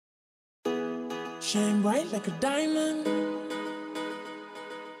Shine bright like a diamond.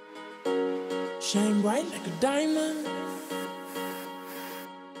 Shine bright like a diamond.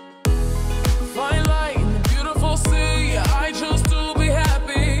 Fine light in the beautiful sea. I chose to be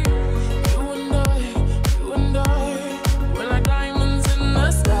happy. You and I, we're like diamonds in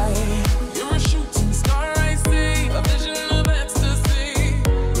the sky. You're a shooting star, I see, a vision of ecstasy.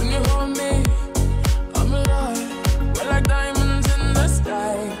 When you hold me, I'm alive. We're like diamonds in the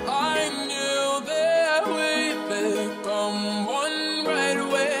sky. I knew that we'd become one right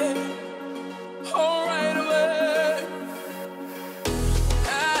away. Oh, right away.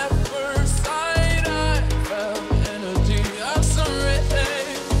 At first sight, I felt energy of sun rays.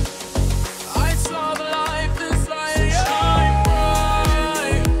 I saw the life inside you. Shine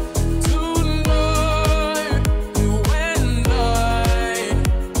bright tonight. You and I,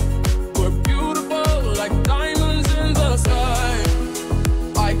 we're beautiful like diamonds in the sky.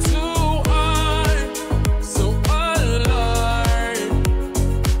 I too are so alive.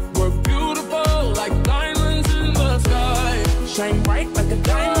 We're beautiful like diamonds in the sky. Shine bright like a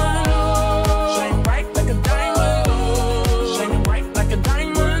diamond. Shine bright like a diamond. Shine bright like a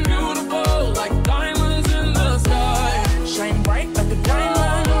diamond. Beautiful like diamonds in the sky. Shine bright like a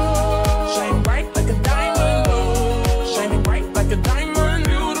diamond. Shine bright like a diamond. Shining bright like a diamond.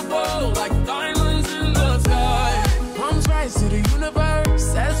 Beautiful like diamonds in the sky. Palms rise to the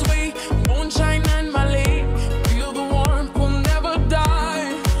universe as we moonshine and Mali. Feel the warmth, we'll never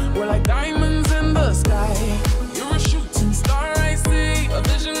die. We're like diamonds in the sky. You're a shooting star, I see, a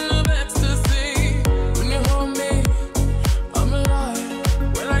vision of ecstasy. When you hold me, I'm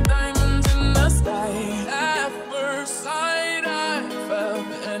alive. We're like diamonds in the sky. At first sight, I felt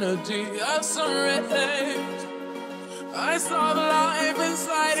the energy of sun rays. I saw the life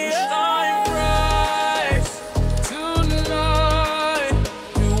inside you. Shine bright tonight.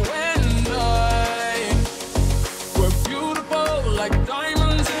 You and I, we're beautiful like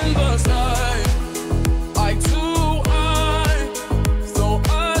diamonds in the sky. I too are so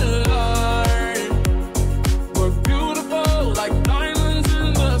alive. We're beautiful like diamonds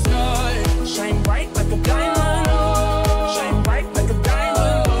in the sky. Shine bright like a diamond. Shine bright like a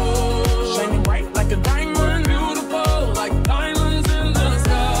diamond. Shining bright like a diamond. Beautiful like diamonds in the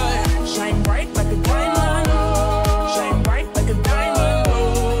sky. Shine bright like a diamond. Shine bright like a diamond.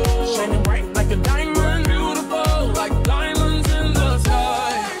 Shining bright like a diamond. Beautiful like diamonds in the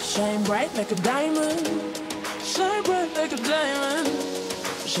sky. Shine bright like a diamond. Shine bright like a diamond.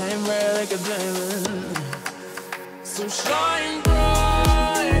 Shine bright like a diamond. So shine bright.